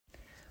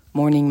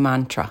morning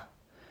mantra.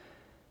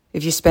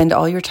 If you spend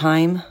all your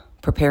time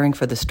preparing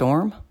for the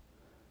storm,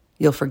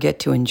 you'll forget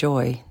to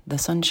enjoy the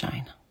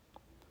sunshine.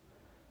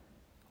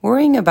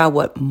 Worrying about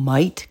what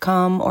might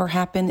come or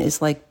happen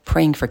is like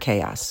praying for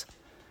chaos.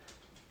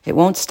 It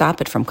won't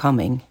stop it from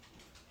coming.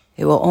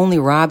 It will only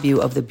rob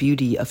you of the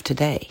beauty of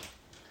today.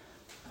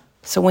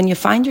 So when you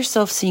find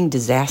yourself seeing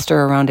disaster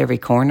around every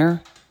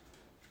corner,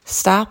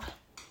 stop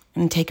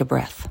and take a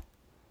breath.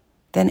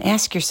 Then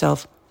ask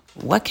yourself,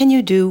 what can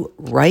you do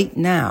right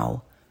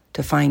now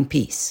to find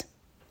peace?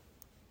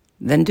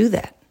 Then do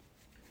that.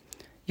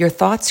 Your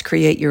thoughts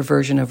create your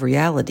version of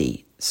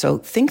reality, so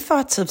think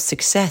thoughts of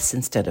success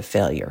instead of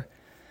failure.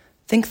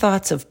 Think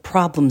thoughts of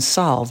problems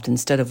solved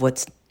instead of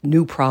what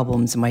new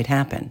problems might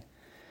happen.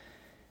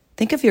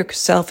 Think of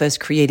yourself as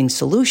creating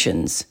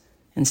solutions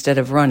instead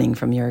of running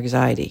from your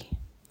anxiety.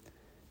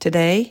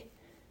 Today,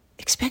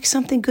 expect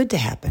something good to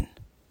happen,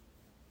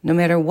 no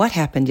matter what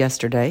happened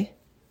yesterday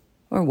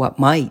or what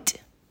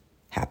might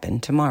happen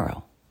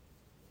tomorrow.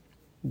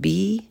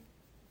 Be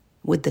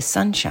with the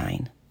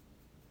sunshine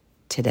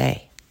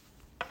today.